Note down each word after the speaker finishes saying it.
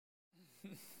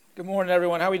Good morning,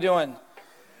 everyone. How we doing?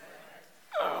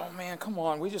 Oh, man, come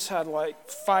on. We just had,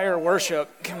 fire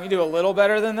worship. Can we do a little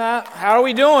better than that? How are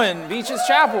we doing? Beaches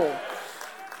Chapel.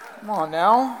 Come on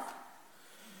now.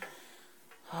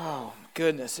 Oh,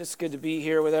 goodness. It's good to be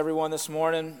here with everyone this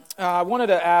morning. I wanted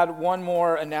to add one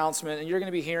more announcement, and you're going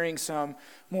to be hearing some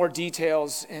more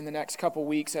details in the next couple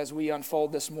weeks as we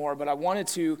unfold this more. But I wanted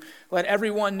to let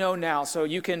everyone know now so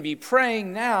you can be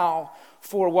praying now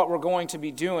for what we're going to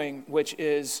be doing, which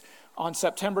is on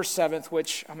September 7th,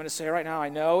 which I'm going to say right now I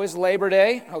know is Labor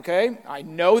Day, okay? I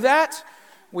know that.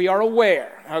 We are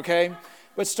aware, okay?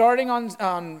 But starting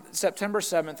on September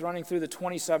 7th, running through the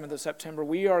 27th of September,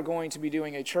 we are going to be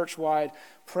doing a church-wide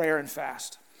prayer and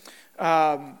fast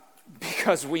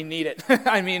because we need it.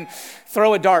 I mean,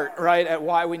 throw a dart, right, at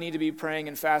why we need to be praying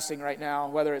and fasting right now,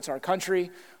 whether it's our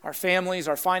country, our families,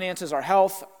 our finances, our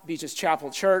health, Beaches Chapel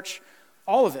Church,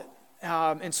 all of it.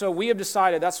 And so we have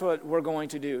decided that's what we're going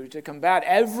to do, to combat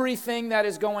everything that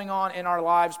is going on in our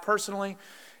lives personally,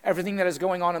 everything that is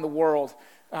going on in the world.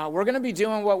 We're going to be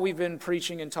doing what we've been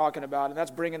preaching and talking about, and that's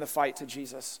bringing the fight to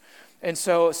Jesus. And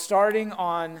so starting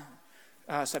on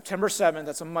September 7th,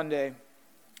 that's a Monday,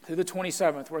 through the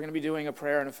 27th, we're going to be doing a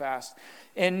prayer and a fast.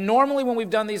 And normally when we've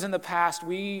done these in the past,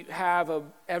 we have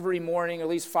every morning, at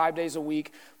least 5 days a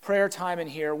week, prayer time in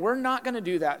here. We're not going to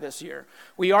do that this year.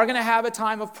 We are going to have a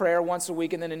time of prayer once a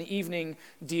week and then an evening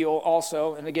deal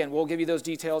also. And again, we'll give you those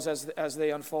details as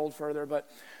they unfold further. But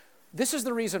this is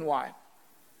the reason why.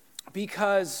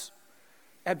 Because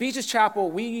at Beaches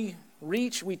Chapel, we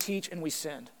reach, we teach, and we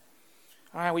send.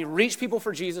 All right, we reach people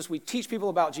for Jesus, we teach people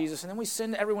about Jesus, and then we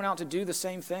send everyone out to do the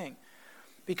same thing.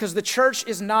 Because the church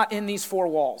is not in these four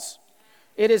walls.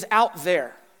 It is out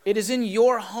there. It is in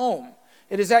your home.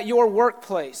 It is at your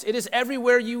workplace. It is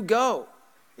everywhere you go.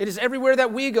 It is everywhere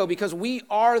that we go because we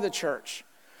are the church.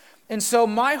 And so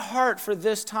my heart for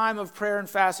this time of prayer and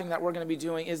fasting that we're going to be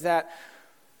doing is that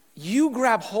you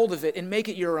grab hold of it and make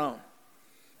it your own.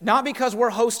 Not because we're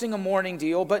hosting a morning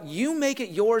deal, but you make it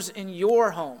yours in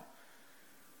your home.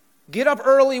 Get up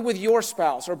early with your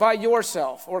spouse or by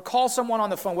yourself or call someone on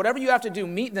the phone. Whatever you have to do,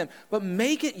 meet them, but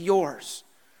make it yours.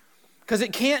 Because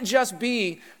it can't just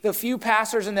be the few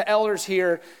pastors and the elders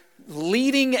here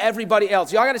leading everybody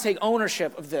else. Y'all got to take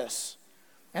ownership of this.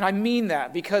 And I mean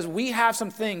that because we have some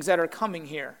things that are coming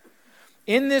here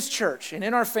in this church and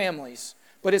in our families.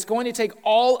 But it's going to take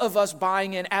all of us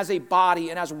buying in as a body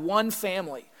and as one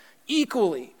family,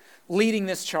 equally leading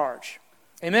this charge.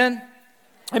 Amen?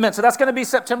 Amen. So that's going to be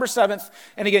September 7th.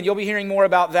 And again, you'll be hearing more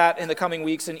about that in the coming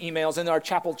weeks and emails and our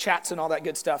chapel chats and all that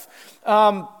good stuff.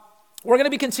 We're going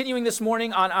to be continuing this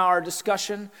morning on our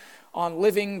discussion on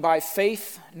living by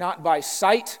faith, not by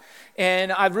sight.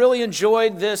 And I've really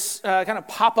enjoyed this kind of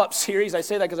pop-up series. I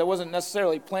say that because I wasn't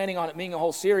necessarily planning on it being a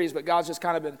whole series, but God's just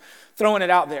kind of been throwing it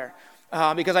out there.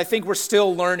 Because I think we're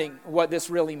still learning what this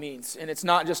really means. And it's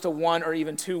not just a 1 or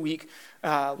even 2 week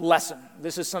lesson.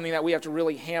 This is something that we have to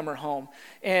really hammer home.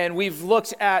 And we've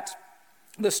looked at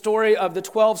the story of the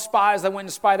 12 spies that went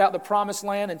and spied out the promised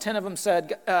land. And 10 of them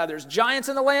said, there's giants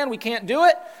in the land, we can't do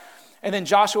it. And then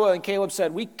Joshua and Caleb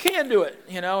said, we can do it,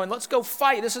 and let's go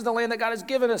fight. This is the land that God has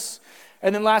given us.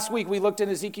 And then last week we looked at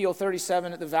Ezekiel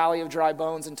 37 at the Valley of Dry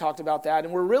Bones and talked about that.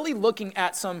 And we're really looking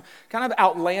at some kind of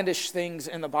outlandish things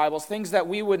in the Bible, things that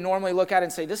we would normally look at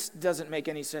and say, this doesn't make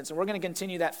any sense. And we're going to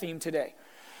continue that theme today.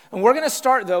 And we're going to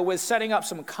start, though, with setting up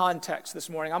some context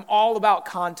this morning. I'm all about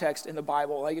context in the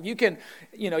Bible. Like if you can,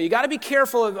 you got to be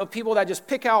careful of people that just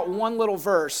pick out one little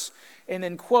verse and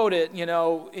then quote it,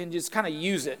 and just kind of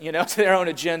use it, to their own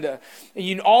agenda. And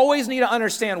you always need to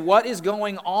understand what is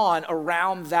going on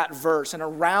around that verse and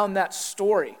around that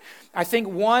story. I think,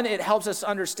 one, it helps us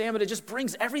understand, but it just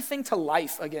brings everything to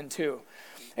life again, too.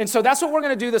 And so that's what we're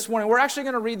going to do this morning. We're actually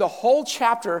going to read the whole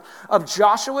chapter of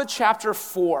Joshua chapter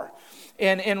 4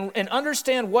 and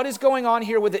understand what is going on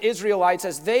here with the Israelites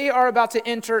as they are about to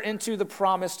enter into the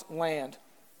promised land.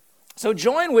 So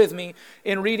join with me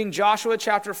in reading Joshua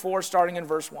chapter 4, starting in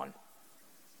verse 1.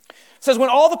 It says, when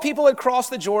all the people had crossed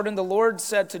the Jordan, the Lord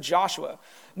said to Joshua,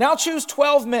 now choose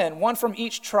 12 men, one from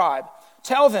each tribe.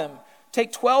 Tell them,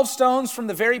 take 12 stones from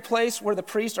the very place where the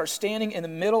priests are standing in the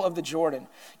middle of the Jordan.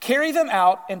 Carry them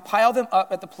out and pile them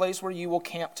up at the place where you will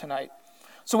camp tonight.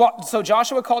 So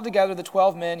Joshua called together the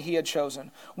 12 men he had chosen,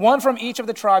 one from each of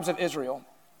the tribes of Israel.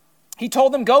 He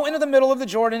told them, go into the middle of the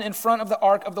Jordan in front of the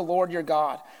ark of the Lord your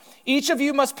God. Each of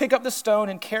you must pick up the stone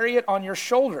and carry it on your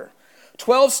shoulder.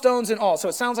 12 stones in all. So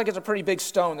it sounds like it's a pretty big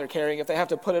stone they're carrying if they have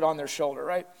to put it on their shoulder,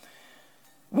 right?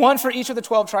 One for each of the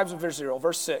 12 tribes of Israel.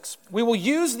 Verse 6. We will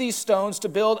use these stones to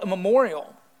build a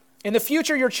memorial In the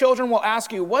future, your children will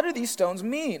ask you, what do these stones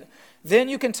mean? Then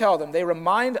you can tell them, they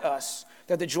remind us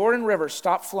that the Jordan River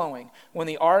stopped flowing when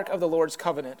the Ark of the Lord's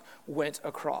covenant went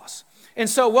across. And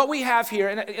so what we have here,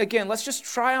 and again, let's just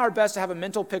try our best to have a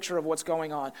mental picture of what's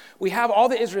going on. We have all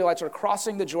the Israelites are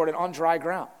crossing the Jordan on dry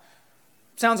ground.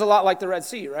 Sounds a lot like the Red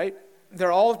Sea, right?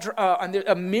 They're all,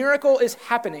 a miracle is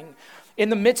happening in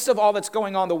the midst of all that's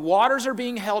going on. The waters are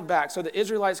being held back so the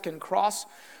Israelites can cross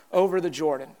over the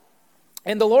Jordan.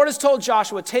 And the Lord has told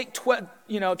Joshua, take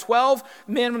 12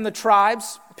 men from the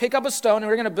tribes, pick up a stone, and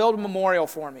we're going to build a memorial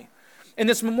for me. And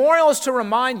this memorial is to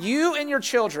remind you and your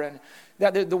children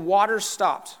that the water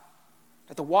stopped.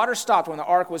 That the water stopped when the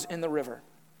ark was in the river.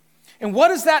 And what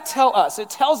does that tell us? It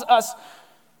tells us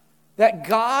that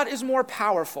God is more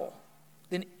powerful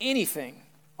than anything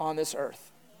on this earth.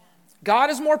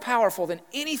 God is more powerful than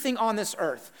anything on this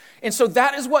earth. And so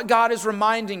that is what God is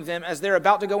reminding them as they're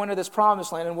about to go into this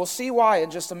promised land. And we'll see why in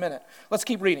just a minute. Let's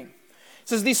keep reading. It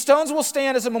says, these stones will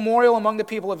stand as a memorial among the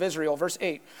people of Israel. Verse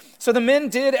 8. So the men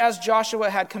did as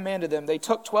Joshua had commanded them. They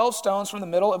took 12 stones from the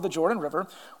middle of the Jordan River,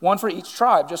 one for each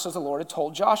tribe, just as the Lord had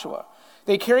told Joshua.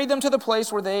 They carried them to the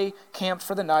place where they camped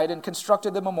for the night and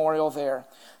constructed the memorial there.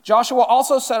 Joshua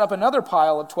also set up another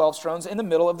pile of 12 stones in the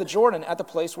middle of the Jordan at the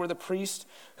place where the priests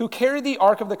who carried the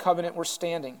Ark of the Covenant were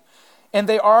standing. And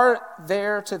they are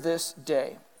there to this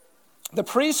day. The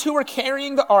priests who were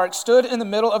carrying the ark stood in the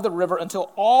middle of the river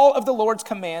until all of the Lord's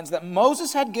commands that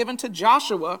Moses had given to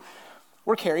Joshua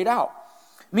were carried out.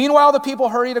 Meanwhile, the people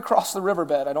hurried across the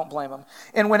riverbed. I don't blame them.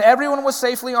 And when everyone was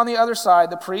safely on the other side,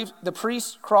 the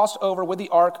priests crossed over with the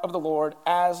ark of the Lord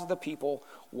as the people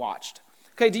watched.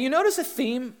 Okay, do you notice a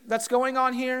theme that's going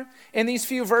on here in these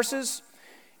few verses?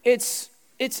 It's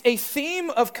a theme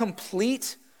of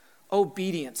complete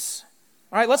obedience.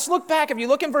 All right, let's look back. If you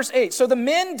look in verse 8, so the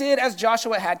men did as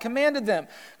Joshua had commanded them.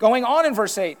 Going on in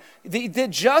verse 8, they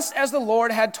did just as the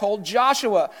Lord had told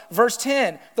Joshua. Verse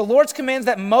 10, the Lord's commands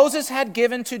that Moses had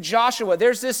given to Joshua.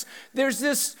 There's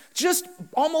this just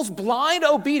almost blind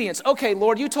obedience. Okay,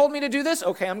 Lord, you told me to do this.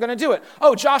 Okay, I'm going to do it.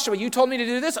 Oh, Joshua, you told me to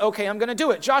do this. Okay, I'm going to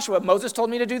do it. Joshua, Moses told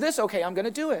me to do this. Okay, I'm going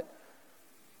to do it.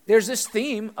 There's this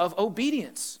theme of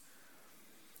obedience.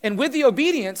 And with the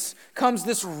obedience comes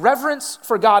this reverence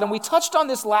for God. And we touched on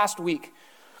this last week.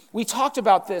 We talked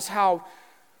about this, how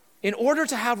in order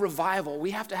to have revival,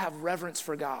 we have to have reverence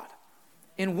for God.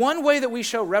 And one way that we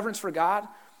show reverence for God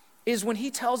is when he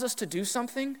tells us to do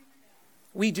something,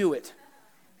 we do it.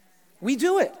 We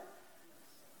do it.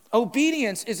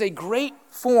 Obedience is a great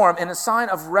form and a sign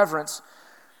of reverence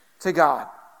to God.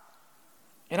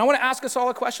 And I want to ask us all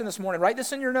a question this morning. Write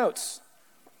this in your notes.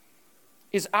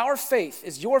 Is our faith,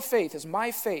 is your faith, is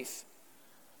my faith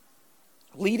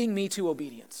leading me to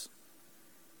obedience?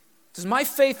 Does my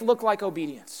faith look like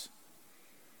obedience?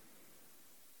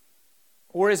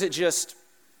 Or is it just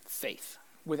faith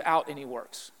without any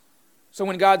works? So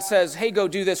when God says, hey, go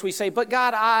do this, we say, but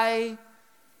God, I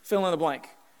fill in the blank.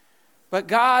 But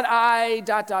God, I ...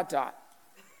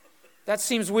 That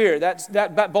seems weird.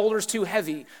 That boulder's too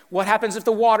heavy. What happens if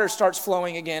the water starts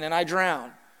flowing again and I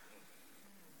drown?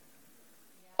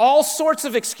 All sorts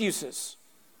of excuses.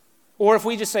 Or if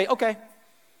we just say, okay,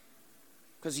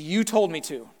 because you told me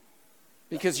to,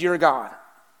 because you're God,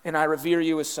 and I revere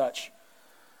you as such.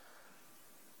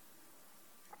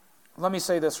 Let me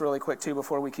say this really quick too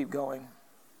before we keep going.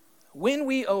 When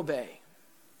we obey,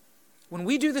 when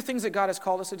we do the things that God has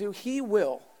called us to do, he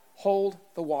will hold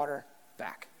the water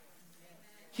back.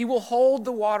 He will hold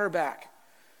the water back.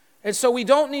 And so we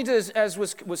don't need to, as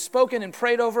was spoken and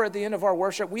prayed over at the end of our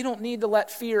worship, we don't need to let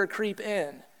fear creep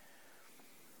in.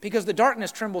 Because the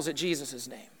darkness trembles at Jesus'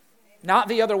 name, not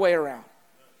the other way around.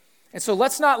 And so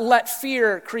let's not let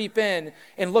fear creep in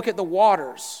and look at the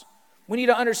waters. We need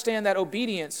to understand that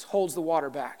obedience holds the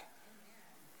water back.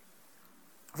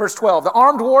 Verse 12, the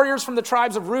armed warriors from the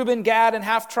tribes of Reuben, Gad, and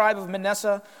half tribe of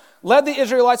Manasseh led the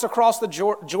Israelites across the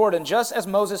Jordan just as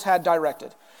Moses had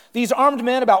directed. These armed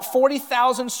men, about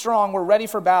 40,000 strong, were ready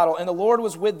for battle, and the Lord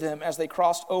was with them as they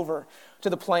crossed over to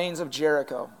the plains of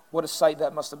Jericho. What a sight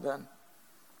that must have been.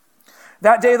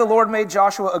 That day the Lord made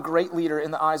Joshua a great leader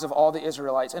in the eyes of all the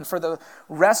Israelites, and for the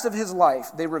rest of his life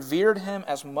they revered him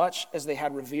as much as they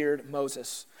had revered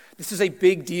Moses. This is a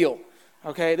big deal,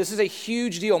 okay? This is a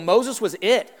huge deal. Moses was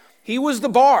it. He was the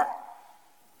bar.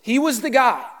 He was the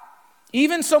guy.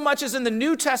 Even so much as in the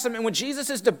New Testament, when Jesus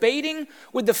is debating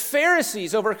with the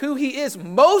Pharisees over who he is,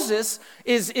 Moses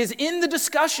is in the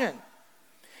discussion.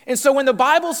 And so when the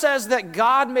Bible says that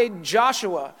God made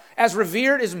Joshua as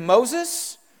revered as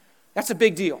Moses, that's a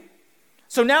big deal.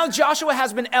 So now Joshua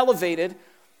has been elevated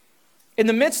in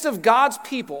the midst of God's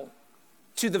people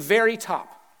to the very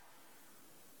top.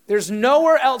 There's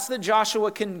nowhere else that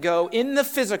Joshua can go in the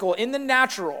physical, in the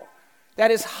natural,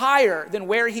 that is higher than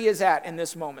where he is at in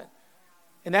this moment.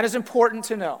 And that is important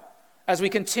to know as we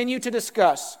continue to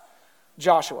discuss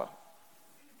Joshua.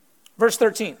 Verse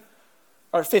 15.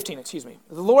 The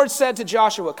Lord said to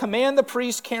Joshua, command the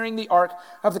priests carrying the ark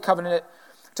of the covenant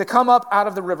to come up out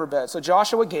of the riverbed. So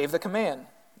Joshua gave the command.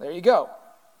 There you go.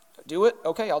 Do it?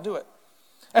 Okay, I'll do it.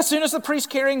 As soon as the priests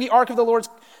carrying the ark of the Lord's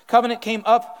covenant came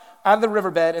up out of the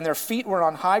riverbed and their feet were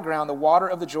on high ground, the water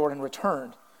of the Jordan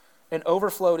returned and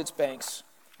overflowed its banks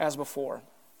as before.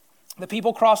 The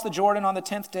people crossed the Jordan on the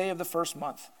 10th day of the first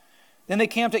month. Then they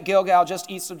camped at Gilgal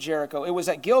just east of Jericho. It was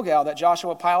at Gilgal that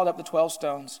Joshua piled up the 12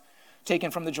 stones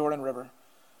taken from the Jordan River.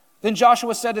 Then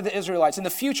Joshua said to the Israelites, in the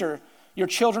future, your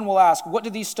children will ask, what do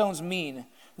these stones mean?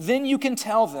 Then you can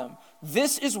tell them,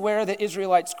 this is where the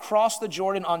Israelites crossed the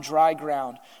Jordan on dry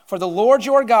ground. For the Lord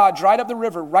your God dried up the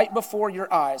river right before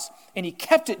your eyes, and he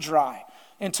kept it dry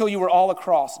until you were all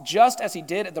across, just as he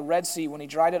did at the Red Sea when he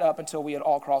dried it up until we had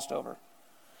all crossed over.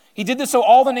 He did this so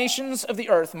all the nations of the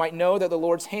earth might know that the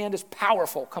Lord's hand is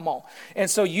powerful. Come on. And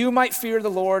so you might fear the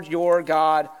Lord your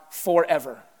God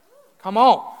forever. Come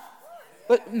on.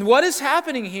 But what is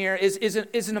happening here is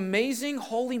an amazing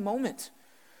holy moment.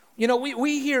 You know,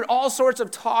 we hear all sorts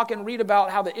of talk and read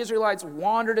about how the Israelites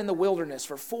wandered in the wilderness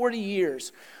for 40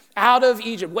 years out of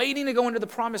Egypt, waiting to go into the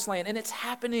promised land. And it's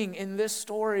happening in this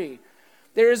story.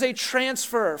 There is a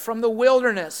transfer from the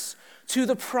wilderness to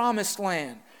the promised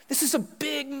land. This is a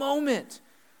big moment.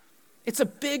 It's a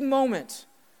big moment.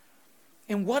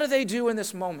 And what do they do in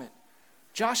this moment?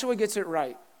 Joshua gets it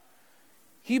right.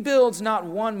 He builds not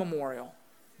one memorial,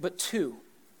 but two.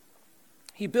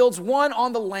 He builds one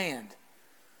on the land,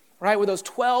 right, with those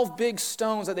 12 big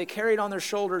stones that they carried on their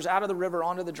shoulders out of the river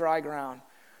onto the dry ground.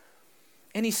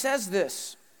 And he says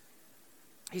this.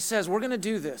 He says, we're going to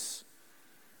do this.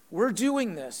 We're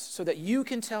doing this so that you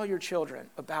can tell your children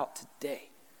about today.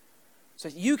 So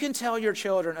that you can tell your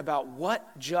children about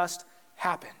what just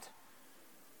happened.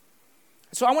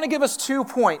 So I want to give us 2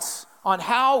 points on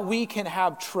how we can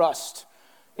have trust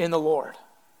in the Lord.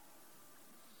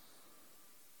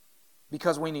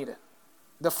 Because we need it.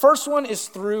 The first one is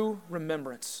through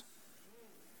remembrance.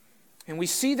 And we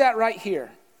see that right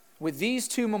here with these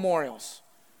 2 memorials.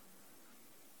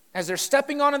 As they're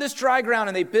stepping onto this dry ground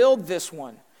and they build this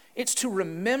one, it's to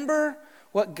remember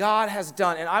what God has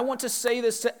done. And I want to say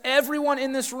this to everyone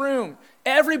in this room,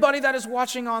 everybody that is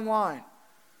watching online.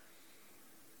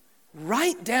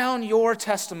 Write down your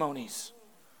testimonies.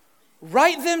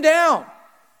 Write them down.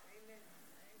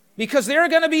 Because there are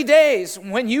going to be days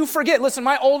when you forget. Listen,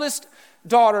 my oldest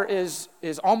daughter is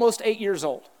almost 8 years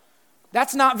old.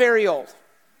 That's not very old.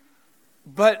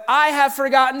 But I have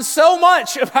forgotten so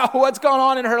much about what's gone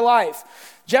on in her life.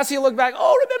 Jessie will look back,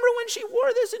 oh, remember when she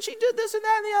wore this and she did this and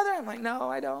that and the other? I'm like, no,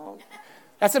 I don't.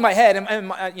 That's in my head.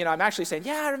 And I'm actually saying,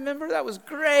 yeah, I remember. That was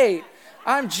great.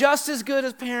 I'm just as good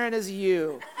a parent as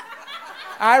you.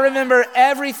 I remember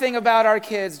everything about our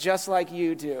kids just like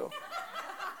you do.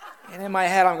 And in my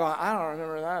head, I'm going, I don't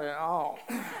remember that at all.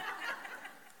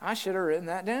 I should have written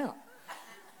that down.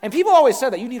 And people always said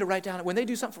that. You need to write down, when they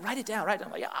do something, write it down.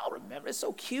 I'm like, yeah, I'll remember. It's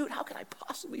so cute. How can I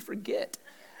possibly forget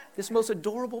this most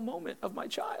adorable moment of my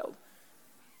child?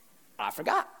 I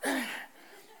forgot.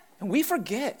 And we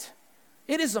forget.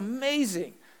 It is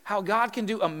amazing how God can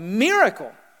do a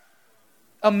miracle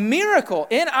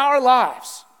in our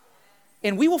lives,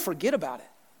 and we will forget about it.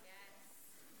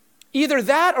 Either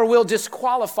that or we'll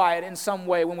disqualify it in some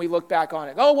way when we look back on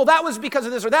it. Oh, well, that was because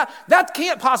of this or that. That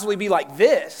can't possibly be like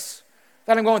this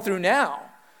that I'm going through now.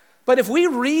 But if we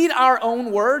read our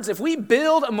own words, if we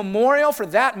build a memorial for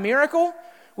that miracle,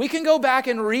 we can go back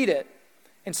and read it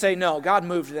and say, no, God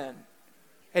moved then.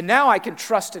 And now I can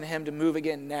trust in him to move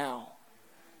again now.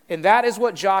 And that is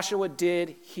what Joshua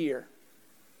did here.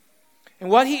 And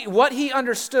what he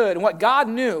understood and what God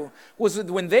knew was that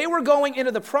when they were going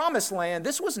into the promised land,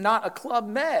 this was not a Club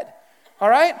Med, all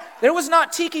right? There was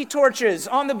not tiki torches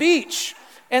on the beach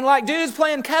and like dudes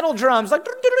playing kettle drums, like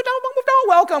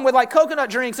welcome with like coconut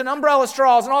drinks and umbrella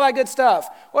straws and all that good stuff.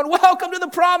 Well, welcome to the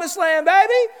promised land,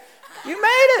 baby. You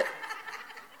made it.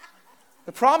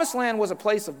 The promised land was a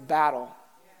place of battle.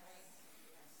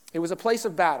 It was a place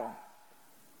of battle.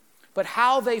 But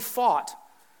how they fought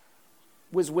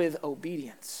was with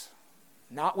obedience,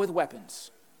 not with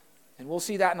weapons. And we'll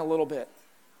see that in a little bit.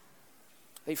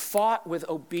 They fought with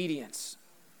obedience.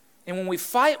 And when we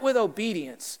fight with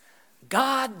obedience,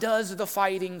 God does the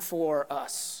fighting for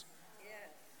us.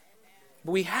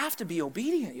 But we have to be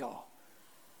obedient, y'all.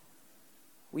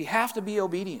 We have to be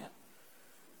obedient.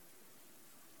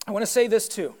 I want to say this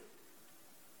too.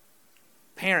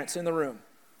 Parents in the room,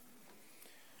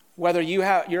 whether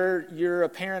you're a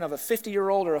parent of a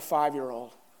 50-year-old or a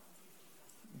 5-year-old,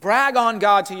 brag on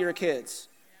God to your kids.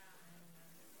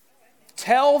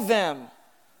 Tell them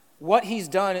what he's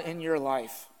done in your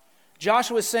life.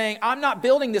 Joshua is saying, I'm not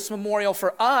building this memorial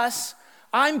for us.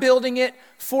 I'm building it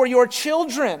for your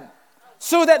children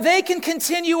so that they can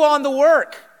continue on the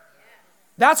work.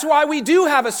 That's why we do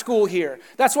have a school here.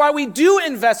 That's why we do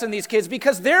invest in these kids,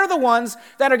 because they're the ones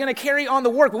that are going to carry on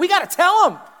the work. But we got to tell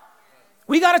them.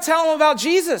 We got to tell them about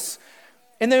Jesus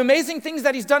and the amazing things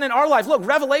that he's done in our life. Look,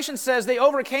 Revelation says they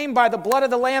overcame by the blood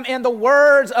of the Lamb and the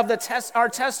words of our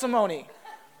testimony.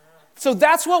 So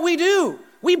that's what we do.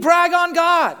 We brag on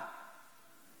God.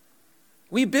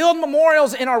 We build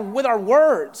memorials with our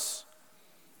words.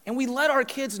 And we let our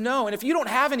kids know. And if you don't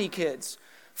have any kids,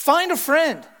 find a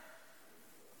friend.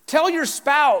 Tell your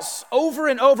spouse over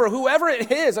and over, whoever it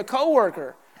is, a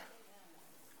coworker.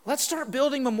 Let's start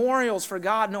building memorials for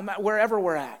God no matter wherever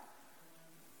we're at.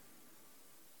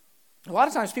 A lot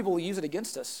of times people will use it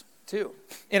against us too,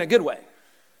 in a good way.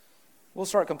 We'll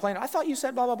start complaining. I thought you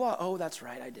said blah, blah, blah. Oh, that's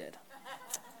right, I did.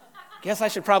 Guess I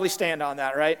should probably stand on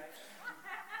that, right?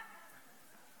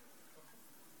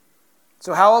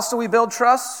 So how else do we build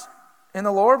trust in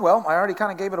the Lord? Well, I already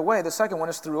kind of gave it away. The second one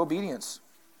is through obedience.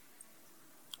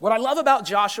 What I love about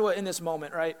Joshua in this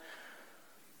moment, right,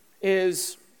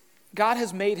 is God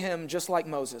has made him just like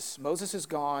Moses. Moses is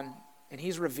gone, and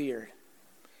he's revered.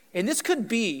 And this could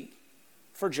be,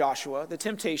 for Joshua, the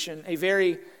temptation,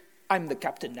 I'm the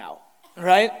captain now,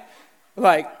 right?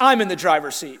 Like, I'm in the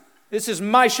driver's seat. This is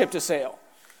my ship to sail.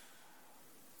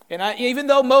 And even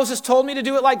though Moses told me to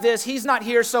do it like this, he's not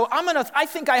here, so I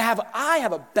think I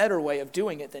have a better way of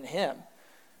doing it than him.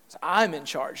 So I'm in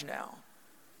charge now.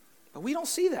 But we don't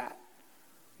see that.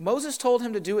 Moses told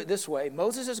him to do it this way.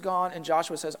 Moses is gone, and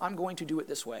Joshua says, I'm going to do it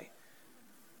this way.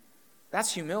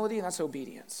 That's humility, and that's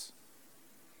obedience.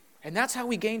 And that's how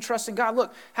we gain trust in God.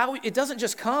 Look, it doesn't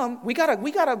just come. We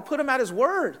gotta put him at his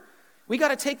word. We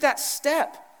gotta take that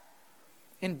step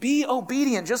and be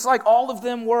obedient, just like all of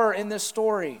them were in this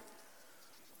story.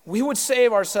 We would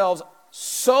save ourselves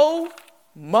so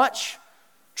much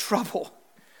trouble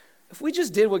if we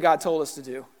just did what God told us to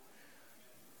do.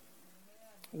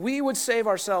 We would save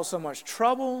ourselves so much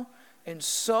trouble and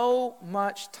so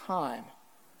much time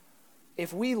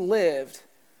if we lived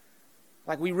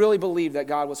like we really believed that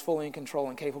God was fully in control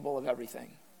and capable of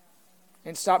everything.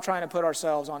 And stop trying to put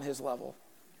ourselves on his level.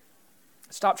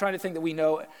 Stop trying to think that we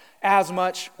know as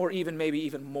much or even maybe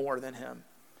even more than him.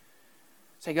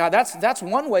 Say, God, that's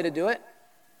one way to do it,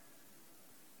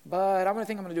 but I'm going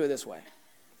to do it this way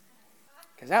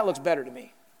because that looks better to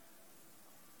me.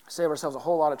 Save ourselves a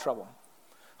whole lot of trouble.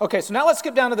 Okay, so now let's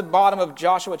skip down to the bottom of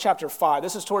Joshua chapter 5.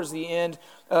 This is towards the end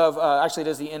of, it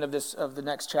is the end of the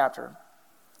next chapter.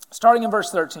 Starting in verse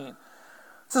 13. It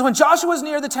says, when Joshua was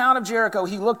near the town of Jericho,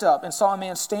 he looked up and saw a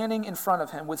man standing in front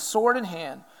of him with sword in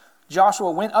hand.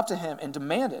 Joshua went up to him and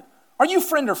demanded, are you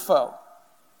friend or foe?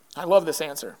 I love this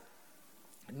answer.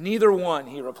 Neither one,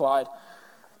 he replied.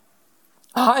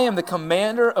 I am the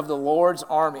commander of the Lord's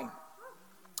army.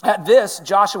 At this,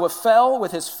 Joshua fell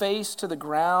with his face to the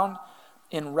ground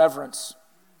in reverence.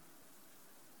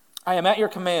 I am at your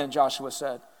command, Joshua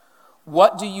said.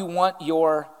 What do you want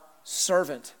your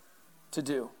servant to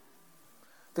do?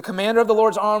 The commander of the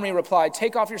Lord's army replied,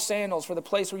 take off your sandals, for the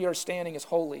place where you are standing is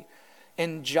holy.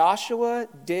 And Joshua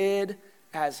did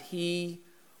as he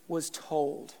was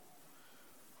told.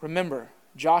 Remember,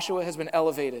 Joshua has been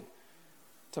elevated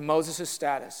to Moses'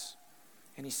 status.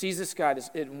 And he sees this guy,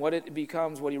 and what it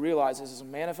becomes, what he realizes is a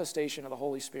manifestation of the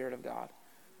Holy Spirit of God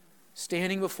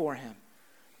standing before him.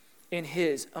 In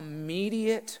his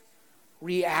immediate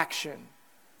reaction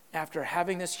after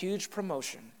having this huge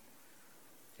promotion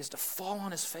is to fall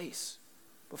on his face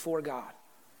before God.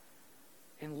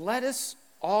 And let us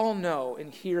all know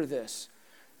and hear this,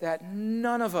 that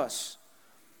none of us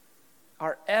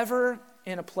are ever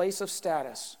in a place of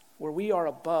status where we are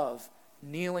above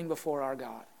kneeling before our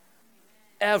God.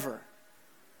 Ever.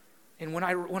 And when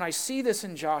I see this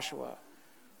in Joshua,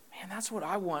 man, that's what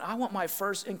I want. I want my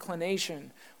first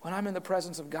inclination when I'm in the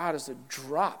presence of God is to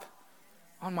drop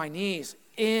on my knees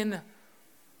in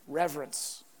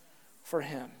reverence for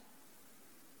him.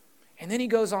 And then he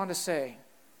goes on to say,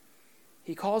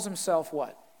 he calls himself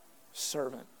what?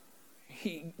 Servant.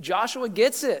 Joshua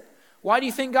gets it. Why do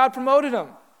you think God promoted him?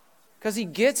 Because he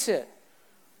gets it.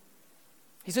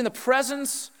 He's in the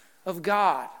presence of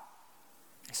God.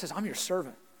 He says, I'm your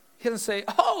servant. He doesn't say,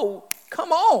 oh,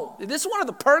 come on. Is this one of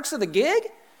the perks of the gig?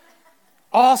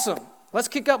 Awesome. Let's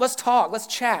kick up. Let's talk. Let's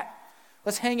chat.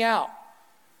 Let's hang out.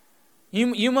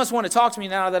 You must want to talk to me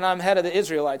now that I'm head of the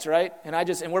Israelites, right? And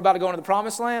we're about to go into the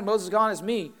promised land. Moses is gone. It's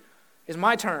me. It's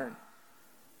my turn.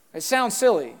 It sounds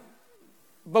silly,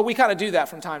 but we kind of do that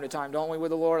from time to time, don't we,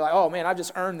 with the Lord? Like, oh man, I've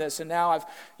just earned this, and now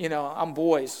I'm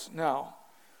boys. No,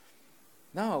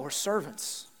 we're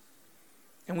servants,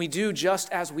 and we do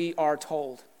just as we are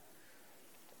told.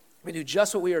 We do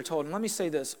just what we are told. And let me say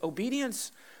this: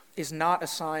 obedience is not a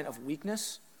sign of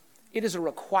weakness; it is a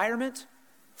requirement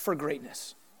for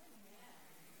greatness.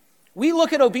 We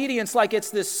look at obedience like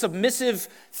it's this submissive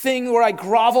thing where I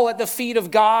grovel at the feet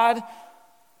of God.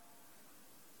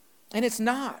 And it's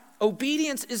not.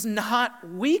 Obedience is not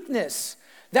weakness.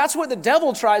 That's what the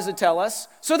devil tries to tell us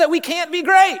so that we can't be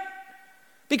great.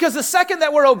 Because the second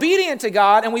that we're obedient to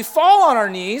God and we fall on our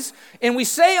knees and we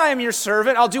say, I am your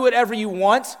servant, I'll do whatever you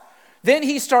want, then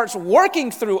he starts working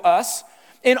through us,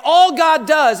 and all God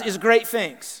does is great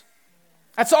things.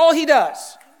 That's all he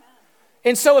does.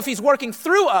 And so if he's working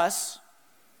through us,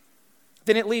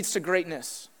 then it leads to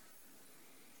greatness.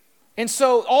 And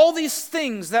so all these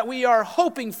things that we are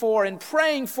hoping for and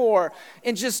praying for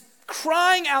and just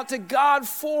crying out to God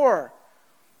for,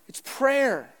 it's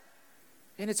prayer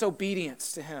and it's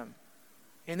obedience to him.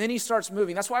 And then he starts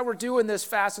moving. That's why we're doing this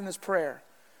fast and this prayer.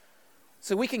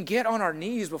 So we can get on our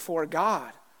knees before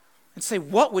God and say,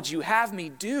 what would you have me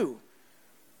do?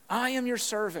 I am your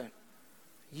servant.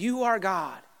 You are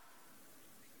God.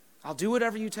 I'll do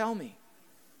whatever you tell me.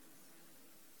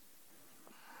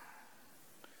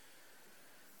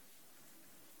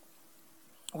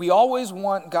 We always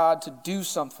want God to do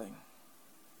something,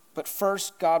 but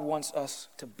first God wants us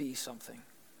to be something.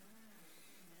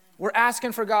 We're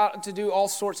asking for God to do all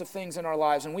sorts of things in our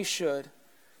lives, and we should,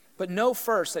 but know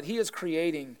first that he is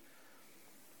creating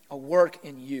a work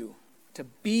in you to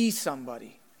be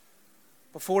somebody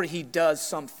before he does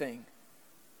something.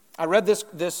 I read this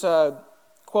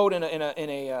quote in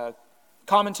a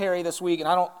commentary this week, and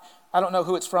I don't know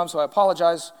who it's from, so I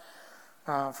apologize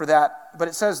for that. But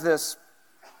it says this.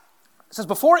 It says,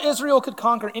 before Israel could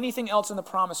conquer anything else in the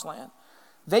promised land,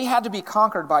 they had to be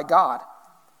conquered by God.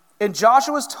 And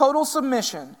Joshua's total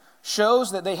submission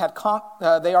shows that they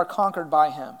are conquered by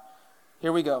him.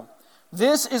 Here we go.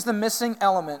 This is the missing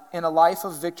element in a life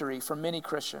of victory for many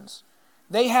Christians.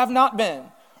 They have not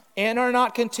been and are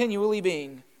not continually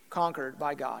being conquered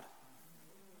by God.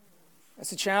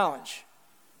 That's a challenge.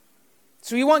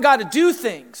 So you want God to do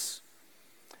things.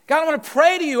 God, I want to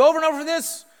pray to you over and over for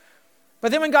this.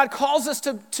 But then when God calls us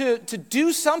to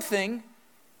do something,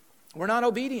 we're not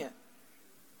obedient.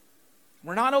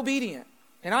 We're not obedient.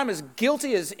 And I'm as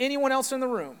guilty as anyone else in the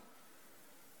room.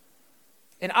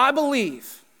 And I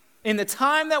believe in the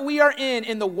time that we are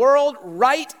in the world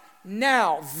right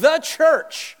now, the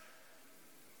church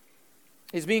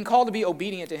is being called to be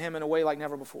obedient to him in a way like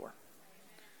never before.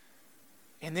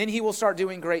 And then he will start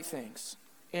doing great things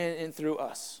in and through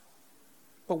us.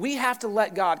 But we have to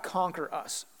let God conquer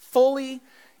us fully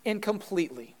and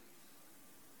completely.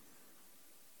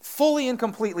 Fully and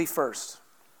completely first.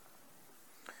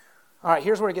 All right,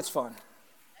 here's where it gets fun.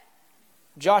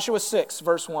 Joshua 6,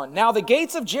 verse 1. Now the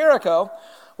gates of Jericho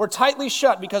were tightly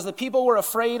shut because the people were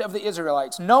afraid of the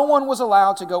Israelites. No one was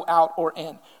allowed to go out or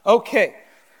in. Okay.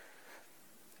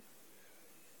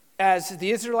 As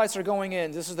the Israelites are going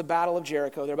in, this is the battle of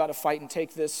Jericho. They're about to fight and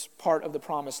take this part of the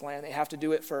promised land. They have to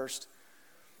do it first.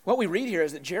 What we read here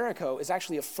is that Jericho is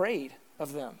actually afraid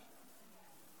of them.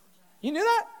 You knew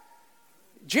that?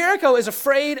 Jericho is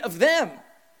afraid of them.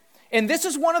 And this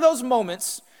is one of those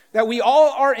moments that we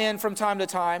all are in from time to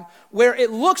time where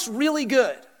it looks really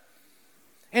good.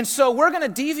 And so we're going to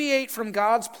deviate from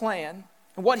God's plan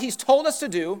and what he's told us to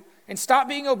do and stop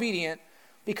being obedient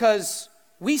because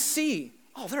we see,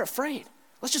 oh, they're afraid.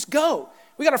 Let's just go.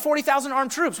 We got our 40,000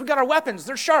 armed troops. We got our weapons.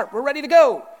 They're sharp. We're ready to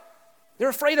go. They're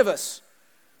afraid of us.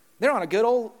 They're on a good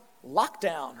old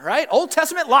lockdown, right? Old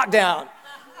Testament lockdown,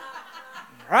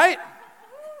 right?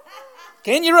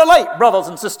 Can you relate, brothers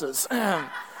and sisters?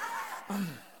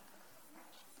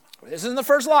 This isn't the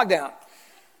first lockdown.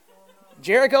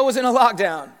 Jericho was in a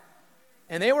lockdown,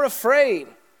 and they were afraid.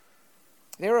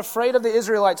 They were afraid of the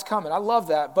Israelites coming. I love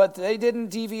that, but they didn't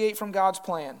deviate from God's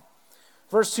plan.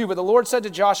 Verse 2, but the Lord said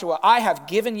to Joshua, I have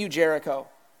given you Jericho.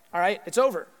 All right, it's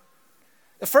over.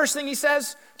 The first thing he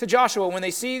says to Joshua when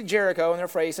they see Jericho and they're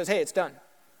afraid, he says, hey, it's done.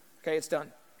 Okay, it's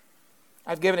done.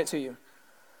 I've given it to you.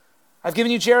 I've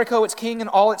given you Jericho, its king, and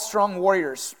all its strong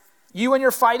warriors. You and your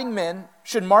fighting men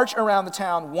should march around the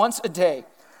town once a day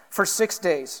for 6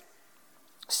 days.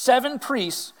 7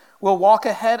 priests will walk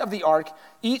ahead of the ark,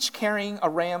 each carrying a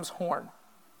ram's horn.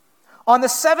 On the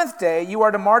 7th day, you are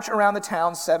to march around the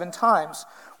town 7 times,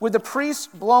 with the priests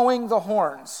blowing the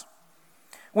horns.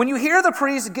 When you hear the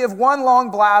priest give one long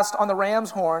blast on the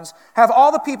ram's horns, have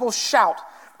all the people shout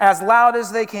as loud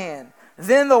as they can.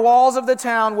 Then the walls of the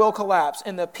town will collapse,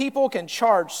 and the people can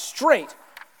charge straight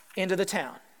into the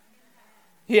town.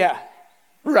 Yeah,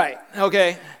 right,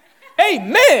 okay.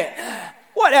 Amen!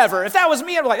 Whatever. If that was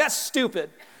me, I'd be like, that's stupid.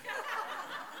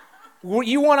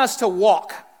 You want us to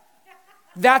walk.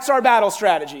 That's our battle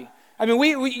strategy. I mean,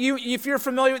 if you're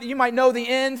familiar with it, you might know the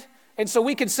end, and so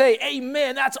we can say,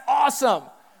 amen, that's awesome.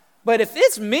 But if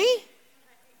it's me,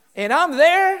 and I'm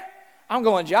there, I'm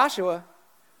going, Joshua,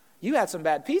 you had some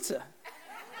bad pizza.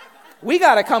 We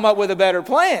got to come up with a better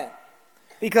plan.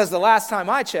 Because the last time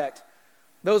I checked,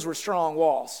 those were strong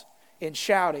walls, and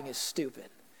shouting is stupid.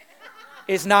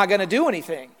 It's not going to do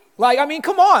anything. Like, I mean,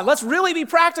 come on, let's really be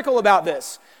practical about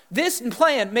this. This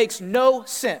plan makes no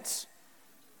sense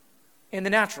in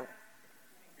the natural.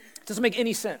 It doesn't make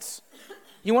any sense.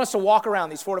 You want us to walk around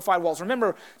these fortified walls.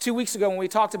 Remember 2 weeks ago when we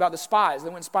talked about the spies, they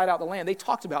went and spied out the land. They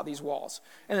talked about these walls.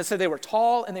 And they said they were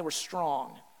tall and they were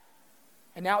strong.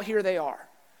 And now here they are.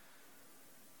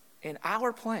 And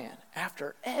our plan,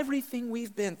 after everything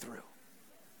we've been through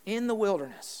in the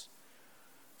wilderness,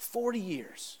 40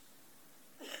 years,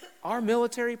 our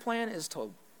military plan is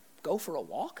to go for a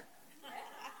walk?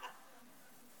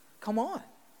 Come on.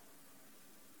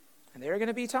 And there are going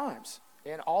to be times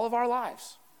in all of our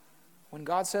lives when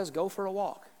God says, go for a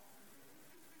walk.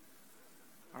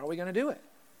 Are we going to do it?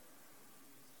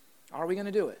 Are we going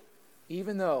to do it?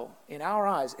 Even though, in our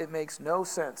eyes, it makes no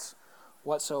sense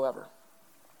whatsoever.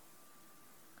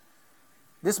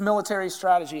 This military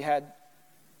strategy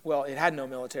it had no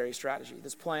military strategy.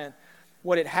 This plan,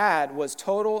 what it had was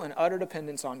total and utter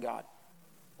dependence on God.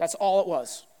 That's all it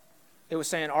was. It was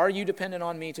saying, are you dependent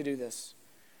on me to do this?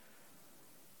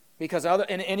 Because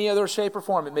in any other shape or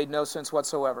form, it made no sense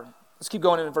whatsoever. Let's keep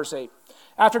going in verse 8.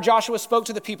 After Joshua spoke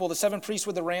to the people, the 7 priests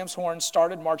with the ram's horns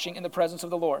started marching in the presence of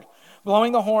the Lord,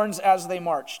 blowing the horns as they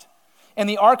marched. And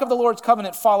the ark of the Lord's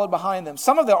covenant followed behind them.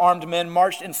 Some of the armed men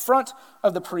marched in front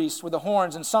of the priests with the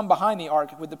horns, and some behind the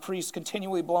ark with the priests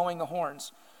continually blowing the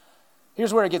horns.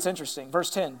 Here's where it gets interesting.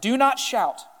 Verse 10, do not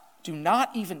shout, do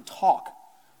not even talk,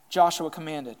 Joshua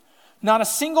commanded. Not a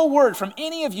single word from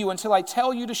any of you until I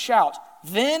tell you to shout.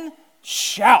 Then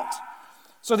shout.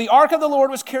 So the ark of the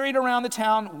Lord was carried around the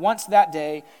town once that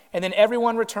day, and then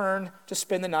everyone returned to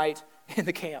spend the night in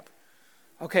the camp.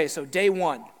 Okay, so day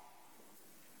 1,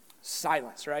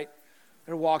 silence, right?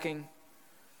 They're walking,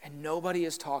 and nobody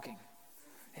is talking.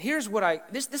 And here's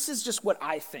what this is just what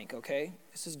I think, okay?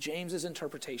 This is James's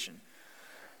interpretation.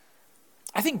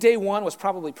 I think day 1 was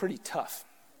probably pretty tough.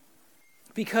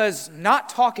 Because not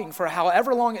talking for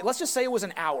however long, let's just say it was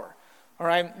an hour, all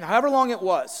right? However long it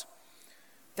was,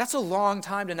 that's a long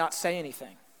time to not say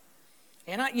anything.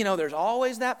 And there's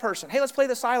always that person. Hey, let's play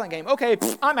the silent game. Okay,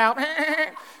 I'm out,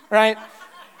 right?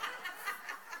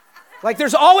 Like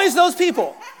there's always those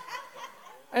people.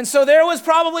 And so there was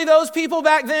probably those people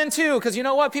back then too, because you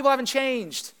know what? People haven't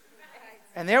changed.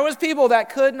 And there was people that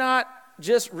could not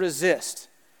just resist,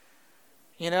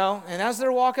 And as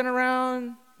they're walking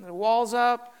around, the walls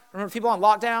up. Remember, people on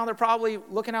lockdown, they're probably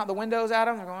looking out the windows at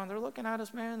them. They're looking at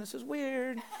us, man, this is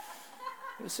weird.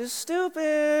 This is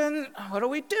stupid. What are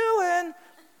we doing?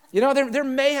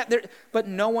 But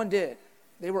no one did.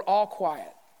 They were all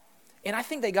quiet. And I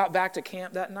think they got back to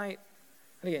camp that night.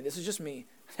 And again, this is just me.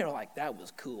 They were like, that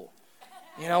was cool.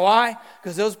 You know why?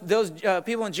 Because those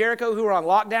people in Jericho who were on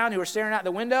lockdown, who were staring out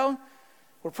the window,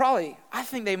 I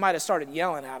think they might have started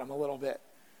yelling at them a little bit.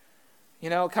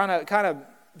 Kind of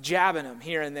jabbing them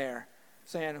here and there,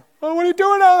 saying, oh, what are you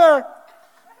doing out there?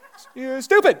 You're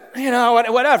stupid,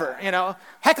 whatever,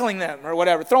 heckling them or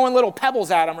whatever, throwing little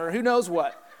pebbles at them or who knows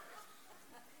what.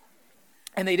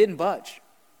 And they didn't budge.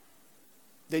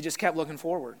 They just kept looking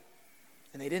forward,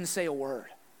 and they didn't say a word.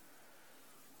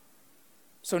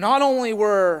 So not only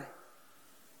were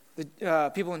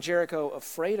the people in Jericho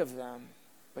afraid of them,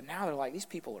 but now they're like, these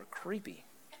people are creepy.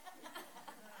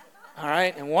 All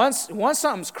right, and once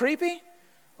something's creepy,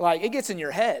 like it gets in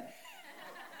your head,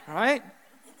 all right?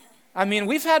 I mean,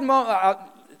 we've had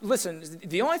listen,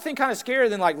 the only thing kind of scarier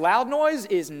than like loud noise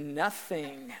is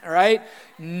nothing, all right?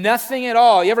 Nothing at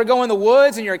all. You ever go in the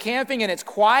woods and you're camping and it's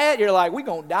quiet? You're like, we're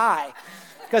going to die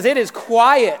because it is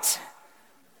quiet.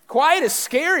 Quiet is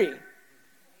scary.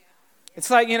 It's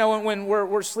like, when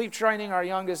we're sleep training our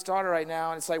youngest daughter right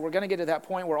now, and it's like we're going to get to that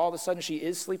point where all of a sudden she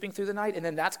is sleeping through the night, and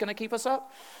then that's going to keep us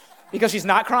up because she's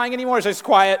not crying anymore. It's just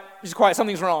quiet. She's quiet.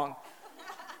 Something's wrong.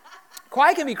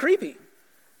 Quiet can be creepy.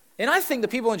 And I think the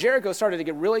people in Jericho started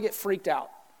to really get freaked out.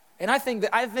 And I think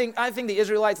the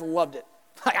Israelites loved it.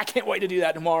 I can't wait to do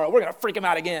that tomorrow. We're going to freak them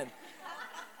out again.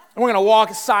 And we're going to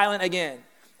walk silent again.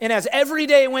 And as every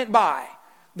day went by,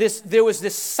 there was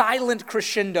this silent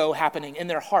crescendo happening in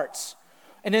their hearts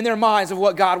and in their minds of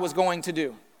what God was going to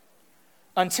do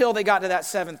until they got to that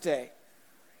seventh day.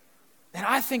 And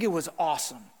I think it was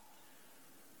awesome.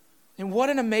 And what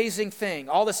an amazing thing.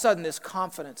 All of a sudden, this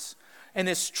confidence and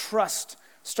this trust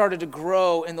started to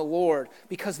grow in the Lord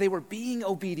because they were being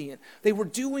obedient. They were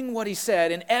doing what he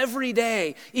said. And every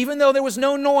day, even though there was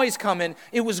no noise coming,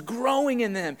 it was growing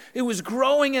in them. It was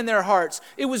growing in their hearts.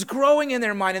 It was growing in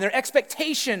their mind. And their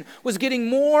expectation was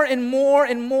getting more and more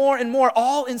and more and more,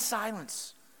 all in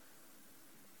silence.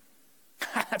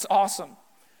 That's awesome.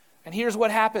 And here's what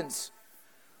happens.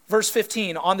 Verse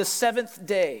 15, on the seventh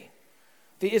day,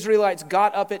 the Israelites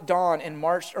got up at dawn and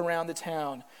marched around the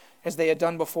town as they had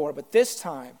done before. But this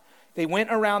time, they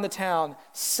went around the town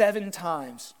 7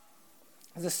 times.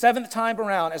 The seventh time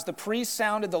around, as the priests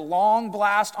sounded the long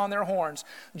blast on their horns,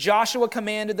 Joshua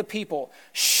commanded the people,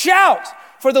 "Shout,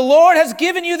 for the Lord has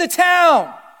given you the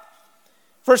town."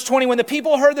 Verse 20, when the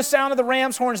people heard the sound of the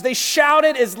ram's horns, they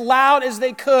shouted as loud as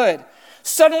they could.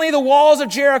 Suddenly the walls of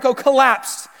Jericho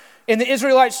collapsed, and the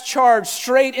Israelites charged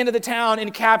straight into the town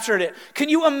and captured it. Can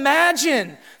you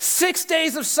imagine 6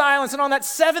 days of silence, and on that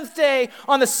seventh day,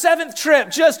 on the seventh trip,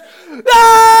 just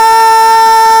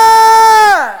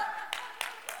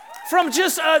from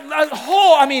just a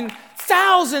whole,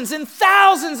 thousands and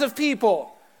thousands of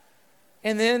people.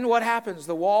 And then what happens?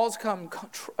 The walls come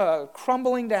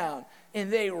crumbling down,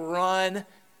 and they run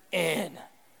in,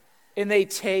 and they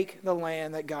take the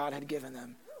land that God had given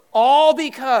them. All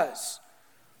because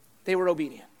they were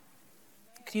obedient.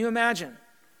 Can you imagine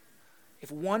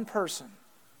if one person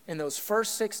in those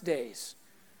first 6 days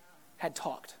had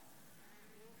talked?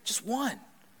 Just one.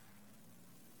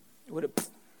 It would have,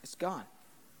 it's gone.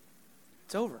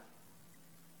 It's over.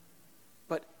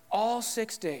 But all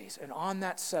 6 days, and on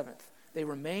that seventh, they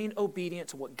remained obedient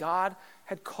to what God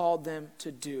had called them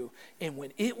to do. And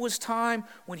when it was time,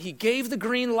 when he gave the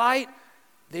green light,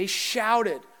 they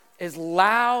shouted as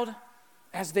loud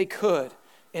as they could.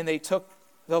 And they took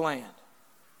the land.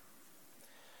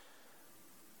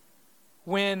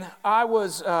 When I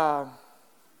was at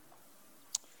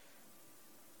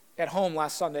home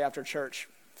last Sunday after church,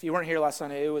 if you weren't here last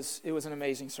Sunday, it was an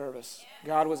amazing service.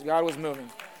 God was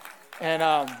moving, and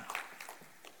I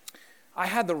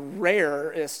had the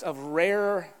rarest of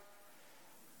rare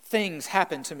things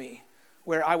happen to me,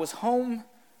 where I was home,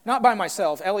 not by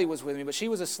myself. Ellie was with me, but she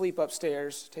was asleep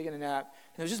upstairs taking a nap.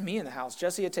 And it was just me in the house.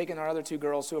 Jesse had taken our other 2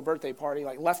 girls to a birthday party,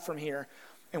 left from here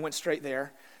and went straight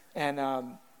there. And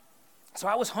so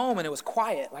I was home, and it was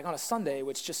quiet, on a Sunday,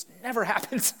 which just never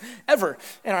happens, ever.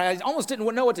 And I almost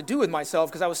didn't know what to do with myself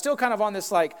because I was still kind of on this,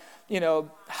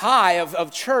 high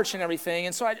of church and everything.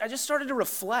 And so I just started to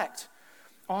reflect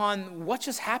on what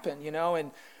just happened,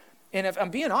 And if I'm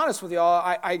being honest with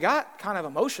y'all, I got kind of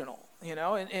emotional,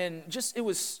 and just it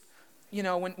was...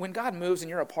 when God moves and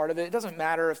you're a part of it, it doesn't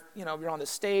matter if, you're on the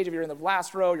stage, if you're in the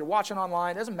last row, you're watching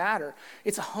online, it doesn't matter.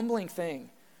 It's a humbling thing.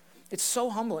 It's so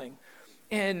humbling.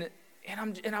 And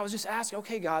I was just asking,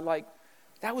 okay, God,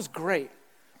 that was great.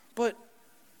 But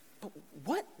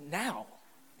what now?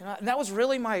 And that was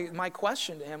really my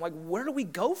question to him. Where do we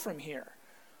go from here?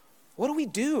 What do we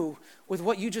do with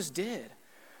what you just did?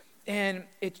 And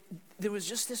there was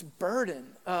just this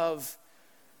burden of,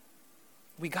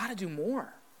 we got to do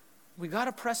more. We got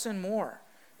to press in more,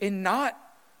 and not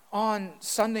on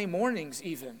Sunday mornings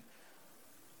even.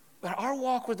 But our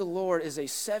walk with the Lord is a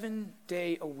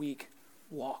 7-day-a-week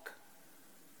walk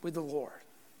with the Lord.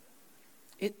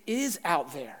 It is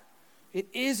out there. It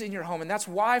is in your home, and that's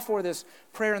why for this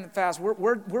prayer and the fast,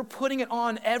 we're putting it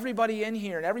on everybody in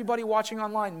here and everybody watching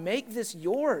online. Make this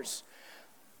yours.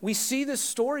 We see this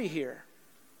story here.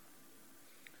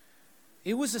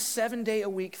 It was a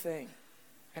 7-day-a-week thing.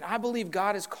 And I believe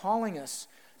God is calling us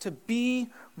to be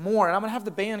more. And I'm going to have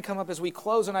the band come up as we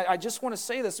close. And I just want to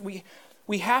say this.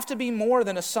 We have to be more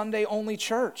than a Sunday-only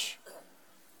church.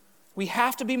 We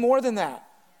have to be more than that.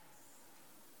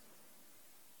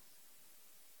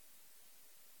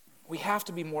 We have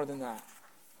to be more than that.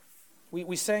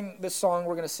 We sang this song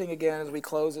we're going to sing again as we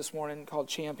close this morning called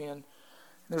Champion.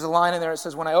 There's a line in there that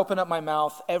says, when I open up my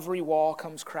mouth, every wall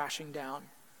comes crashing down.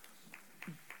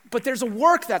 But there's a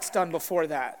work that's done before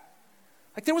that.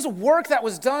 There was a work that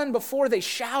was done before they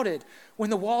shouted when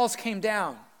the walls came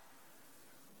down.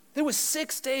 There was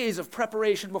 6 days of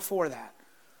preparation before that.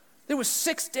 There was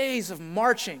 6 days of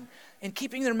marching and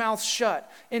keeping their mouths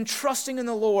shut and trusting in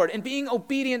the Lord and being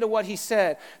obedient to what he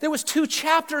said. There was 2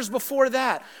 chapters before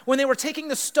that when they were taking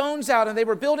the stones out and they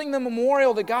were building the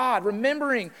memorial to God,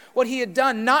 remembering what he had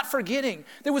done, not forgetting.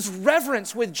 There was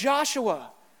reverence with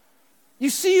Joshua. You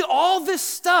see, all this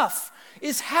stuff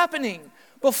is happening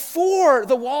before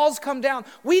the walls come down.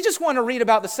 We just want to read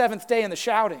about the 7th day and the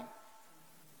shouting.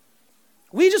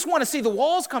 We just want to see the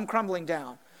walls come crumbling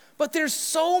down. But there's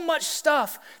so much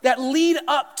stuff that lead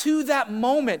up to that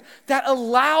moment that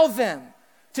allow them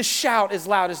to shout as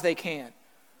loud as they can.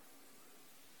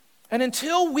 And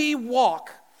until we walk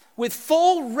with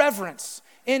full reverence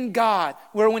in God,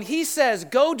 where when he says,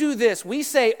 go do this, we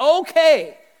say,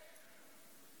 okay.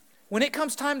 When it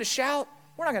comes time to shout,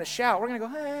 we're not going to shout. We're going to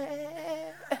go,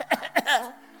 hey.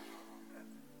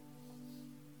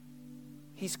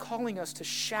 He's calling us to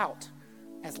shout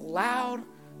as loud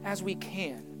as we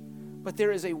can. But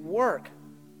there is a work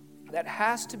that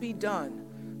has to be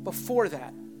done before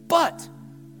that. But,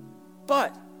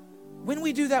 when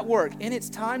we do that work and it's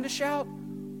time to shout,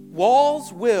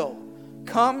 walls will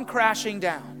come crashing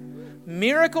down.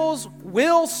 Miracles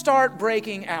will start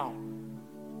breaking out.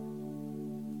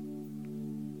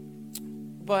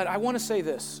 But I want to say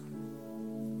this.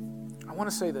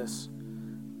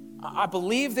 I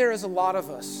believe there is a lot of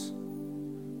us.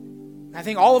 I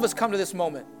think all of us come to this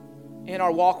moment in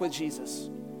our walk with Jesus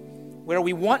where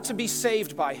we want to be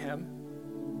saved by him,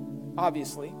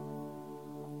 obviously,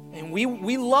 and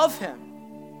we love him.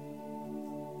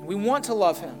 We want to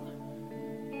love him.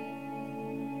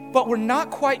 But we're not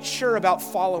quite sure about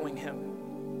following him.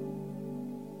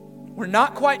 We're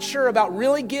not quite sure about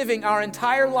really giving our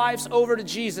entire lives over to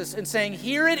Jesus and saying,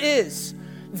 here it is.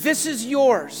 This is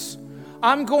yours.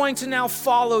 I'm going to now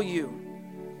follow you.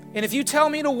 And if you tell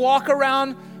me to walk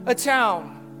around a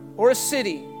town or a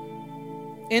city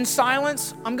in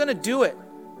silence, I'm going to do it.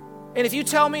 And if you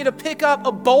tell me to pick up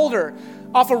a boulder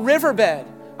off a riverbed,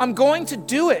 I'm going to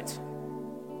do it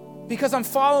because I'm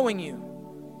following you.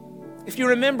 If you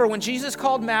remember when Jesus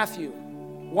called Matthew,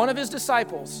 one of his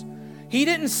disciples, he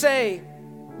didn't say,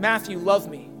 Matthew, love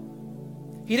me.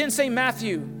 He didn't say,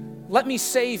 Matthew, let me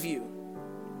save you.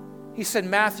 He said,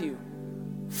 Matthew,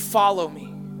 follow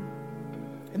me.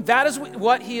 And that is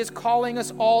what he is calling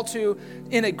us all to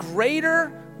in a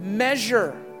greater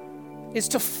measure, is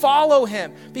to follow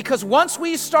him. Because once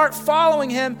we start following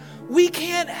him, we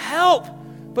can't help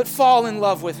but fall in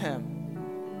love with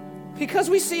him. Because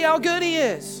we see how good he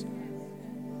is.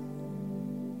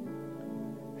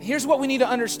 Here's what we need to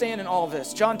understand in all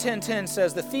this. John 10:10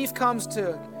 says, the thief comes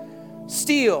to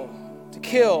steal, to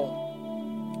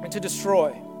kill, and to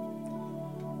destroy.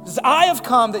 He says, I have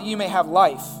come that you may have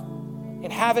life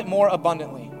and have it more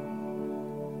abundantly.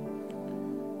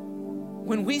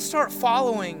 When we start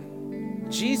following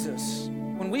Jesus,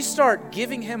 when we start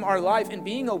giving him our life and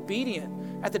being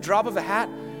obedient at the drop of a hat,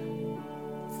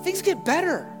 things get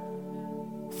better.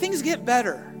 Things get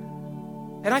better.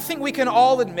 And I think we can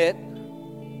all admit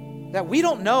that we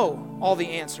don't know all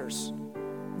the answers,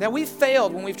 that we've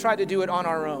failed when we've tried to do it on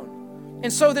our own.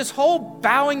 And so this whole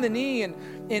bowing the knee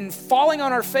and falling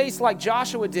on our face like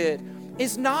Joshua did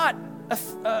is not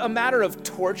a matter of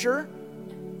torture.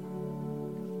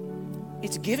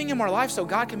 It's giving him our life so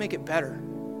God can make it better.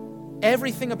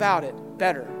 Everything about it,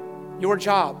 better. Your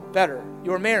job, better.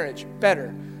 Your marriage,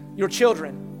 better. Your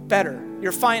children, better.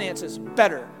 Your finances,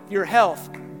 better. Your health,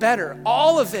 better.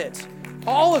 All of it.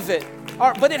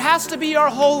 But it has to be our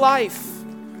whole life.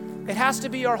 It has to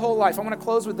be our whole life. I want to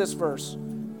close with this verse.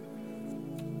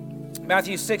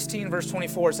 Matthew 16, verse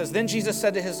 24 says, Then Jesus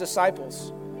said to his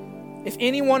disciples, If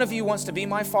any one of you wants to be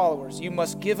my followers, you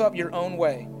must give up your own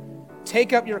way.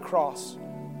 Take up your cross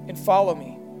and follow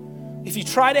me. If you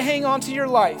try to hang on to your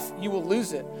life, you will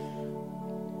lose it.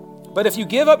 But if you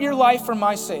give up your life for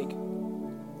my sake,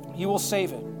 you will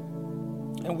save it.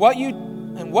 And what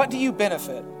do you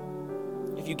benefit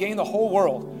if you gain the whole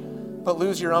world but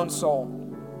lose your own soul?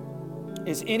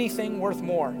 Is anything worth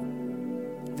more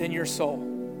than your soul?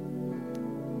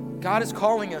 God is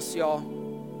calling us,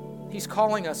 y'all. He's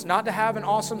calling us not to have an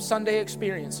awesome Sunday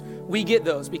experience. We get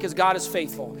those because God is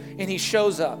faithful and he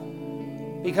shows up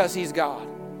because he's God.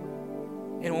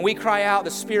 And when we cry out,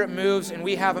 the Spirit moves and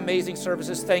we have amazing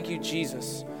services. Thank you,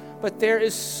 Jesus. But there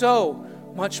is so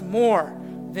much more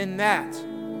than that.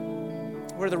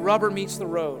 Where the rubber meets the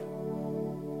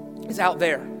road is out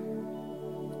there.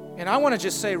 And I want to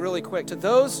just say really quick to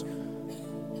those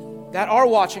that are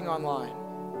watching online,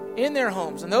 in their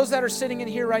homes, and those that are sitting in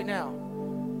here right now,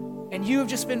 and you have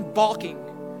just been balking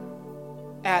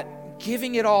at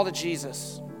giving it all to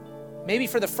Jesus. Maybe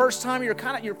for the first time you're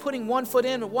putting one foot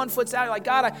in and one foot's out. You're like,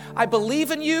 God, I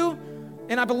believe in you,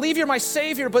 And I believe you're my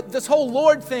Savior, but this whole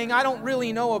Lord thing I don't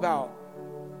really know about.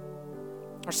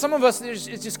 Or some of us it's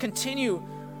just continue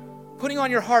putting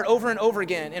on your heart over and over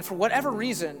again, and for whatever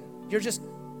reason, you're just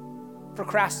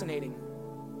procrastinating.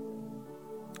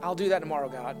 I'll do that tomorrow,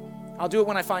 God. I'll do it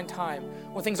when I find time,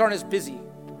 when things aren't as busy.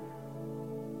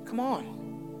 Come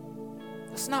on.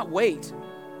 Let's not wait,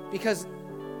 because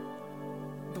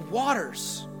the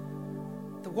waters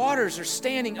are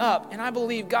standing up, and I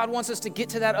believe God wants us to get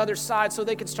to that other side so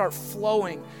they can start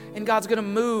flowing, and God's going to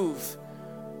move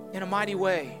in a mighty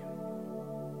way.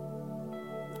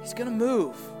 He's going to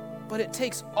move, but it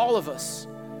takes all of us,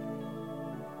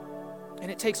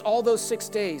 and it takes all those 6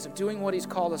 days of doing what He's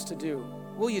called us to do.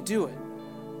 Will you do it?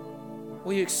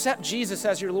 Will you accept Jesus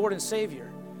as your Lord and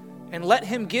Savior and let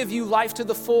Him give you life to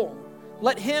the full?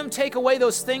 Let Him take away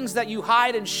those things that you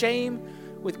hide in shame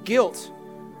with guilt.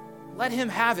 Let Him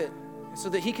have it so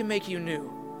that He can make you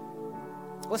new.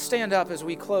 Let's stand up as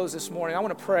we close this morning. I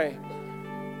want to pray.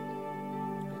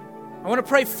 I want to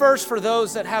pray first for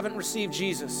those that haven't received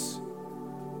Jesus.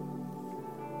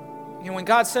 You know, when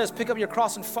God says, pick up your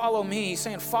cross and follow me, He's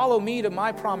saying, follow me to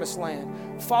my promised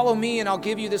land. Follow me and I'll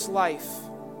give you this life.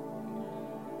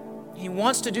 He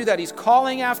wants to do that. He's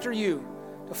calling after you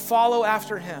to follow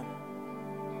after Him.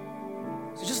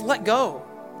 So just let go.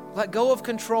 Let go of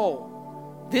control.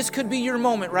 This could be your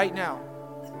moment right now.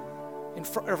 And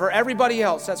for everybody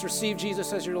else that's received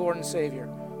Jesus as your Lord and Savior,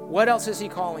 what else is He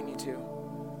calling you to?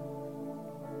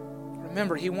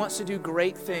 Remember, He wants to do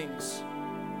great things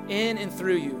in and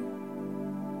through you.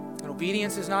 And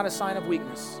obedience is not a sign of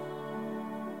weakness.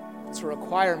 It's a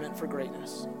requirement for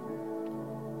greatness.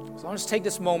 So I'll just take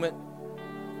this moment.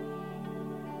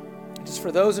 Just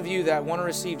for those of you that want to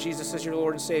receive Jesus as your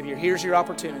Lord and Savior, here's your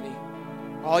opportunity.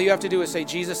 All you have to do is say,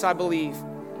 Jesus, I believe.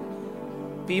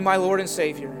 Be my Lord and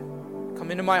Savior. Come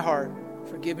into my heart.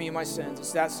 Forgive me of my sins.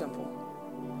 It's that simple.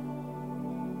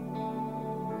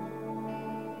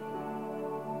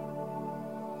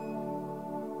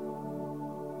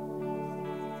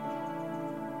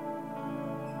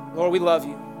 Lord, we love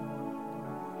you.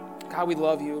 God, we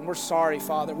love you, and we're sorry,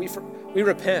 Father. We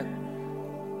repent.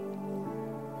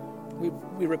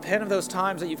 We repent of those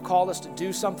times that you've called us to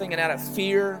do something, and out of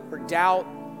fear or doubt,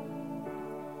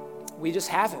 we just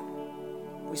haven't.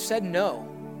 We said no.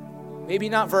 Maybe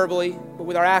not verbally, but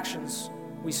with our actions,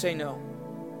 we say no.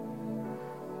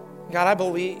 God, I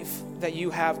believe that you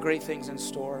have great things in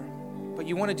store, but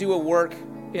you want to do a work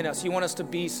in us. You want us to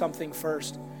be something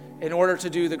first in order to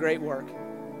do the great work.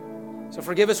 So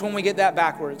forgive us when we get that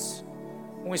backwards.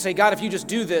 When we say, God, if you just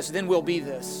do this, then we'll be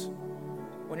this.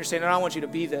 When you're saying, no, I want you to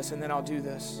be this, and then I'll do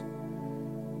this.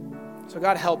 So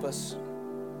God, help us.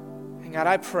 And God,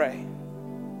 I pray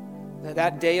that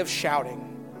that day of shouting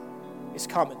is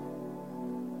coming.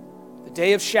 The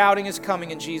day of shouting is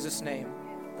coming in Jesus' name.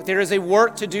 But there is a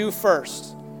work to do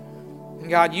first. And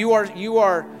God, you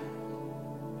are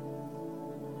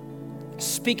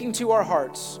speaking to our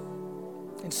hearts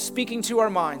and speaking to our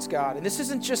minds, God. And this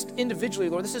isn't just individually,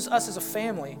 Lord. This is us as a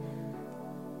family.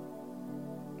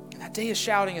 And that day of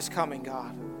shouting is coming,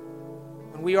 God.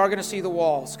 When we are going to see the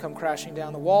walls come crashing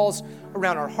down. The walls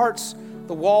around our hearts.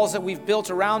 The walls that we've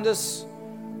built around us.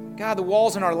 God, the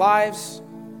walls in our lives.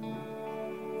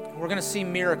 We're going to see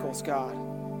miracles, God.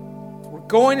 We're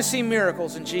going to see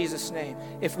miracles in Jesus' name.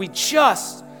 If we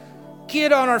just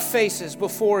get on our faces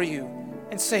before you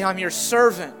and say, I'm your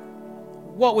servant.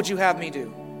 What would you have me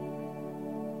do?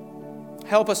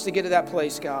 Help us to get to that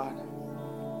place, God.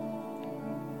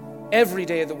 Every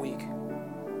day of the week,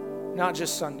 not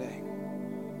just Sunday.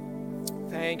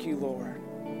 Thank you, Lord.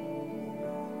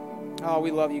 Oh,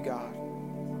 we love you, God.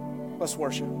 Let's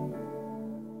worship.